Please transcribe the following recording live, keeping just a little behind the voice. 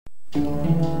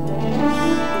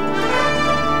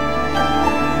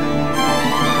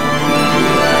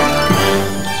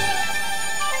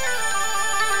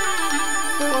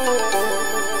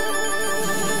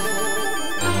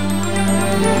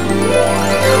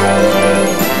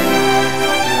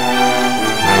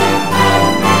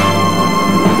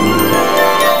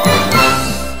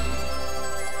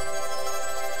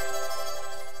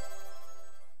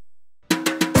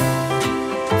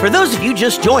For those of you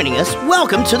just joining us,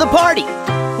 welcome to the party.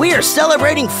 We are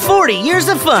celebrating 40 years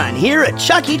of fun here at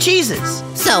Chuck E. Cheese's.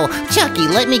 So, Chucky,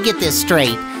 let me get this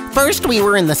straight. First we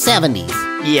were in the 70s.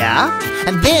 Yeah?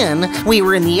 And then we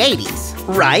were in the 80s.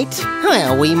 Right?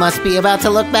 Well, we must be about to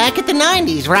look back at the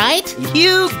 90s, right?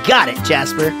 You got it,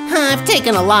 Jasper. I've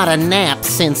taken a lot of naps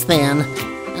since then.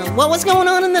 What was going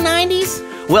on in the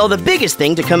 90s? Well, the biggest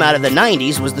thing to come out of the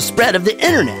 90s was the spread of the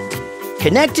internet.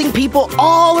 Connecting people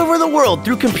all over the world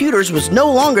through computers was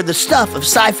no longer the stuff of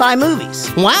sci-fi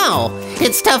movies. Wow,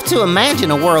 it's tough to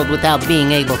imagine a world without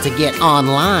being able to get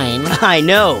online. I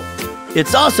know.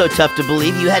 It's also tough to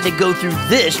believe you had to go through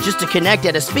this just to connect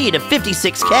at a speed of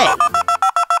 56K.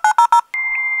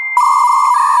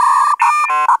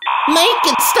 Make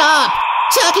it stop!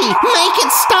 Chucky, make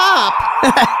it stop!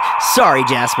 Sorry,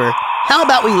 Jasper. How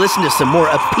about we listen to some more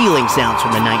appealing sounds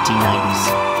from the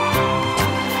 1990s?